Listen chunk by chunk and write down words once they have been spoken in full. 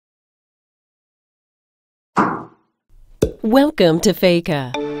Welcome to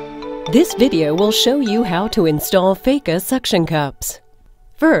Feca. This video will show you how to install Feca suction cups.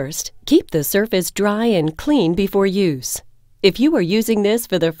 First, keep the surface dry and clean before use. If you are using this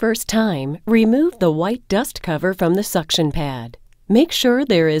for the first time, remove the white dust cover from the suction pad. Make sure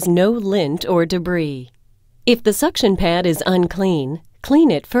there is no lint or debris. If the suction pad is unclean, clean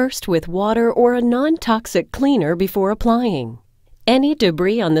it first with water or a non-toxic cleaner before applying. Any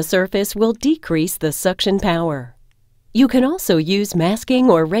debris on the surface will decrease the suction power. You can also use masking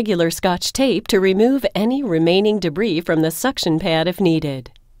or regular Scotch tape to remove any remaining debris from the suction pad if needed.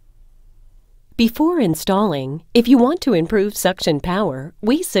 Before installing, if you want to improve suction power,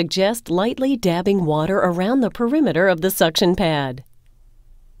 we suggest lightly dabbing water around the perimeter of the suction pad.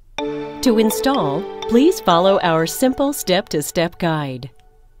 To install, please follow our simple step-to-step guide.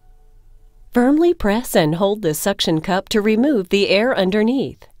 Firmly press and hold the suction cup to remove the air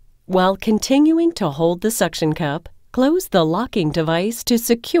underneath. While continuing to hold the suction cup, close the locking device to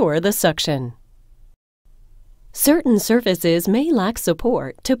secure the suction. Certain surfaces may lack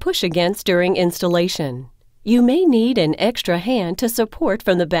support to push against during installation. You may need an extra hand to support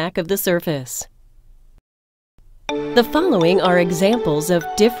from the back of the surface. The following are examples of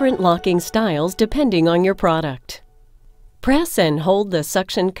different locking styles depending on your product. Press and hold the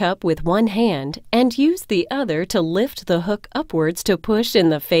suction cup with one hand and use the other to lift the hook upwards to push in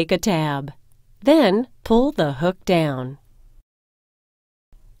the Feca tab. Then, pull the hook down.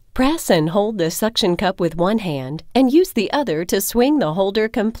 Press and hold the suction cup with one hand and use the other to swing the holder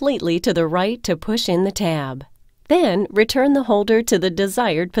completely to the right to push in the tab. Then, return the holder to the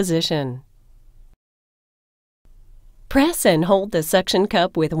desired position. Press and hold the suction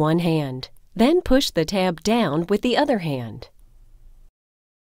cup with one hand. Then push the tab down with the other hand.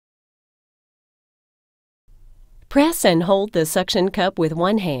 Press and hold the suction cup with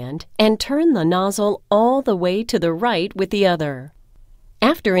one hand and turn the nozzle all the way to the right with the other.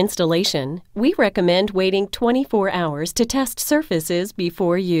 After installation, we recommend waiting 24 hours to test surfaces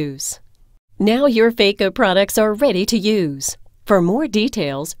before use. Now your Feca products are ready to use. For more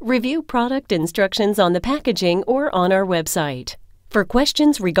details, review product instructions on the packaging or on our website. For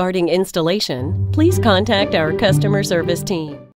questions regarding installation, please contact our customer service team.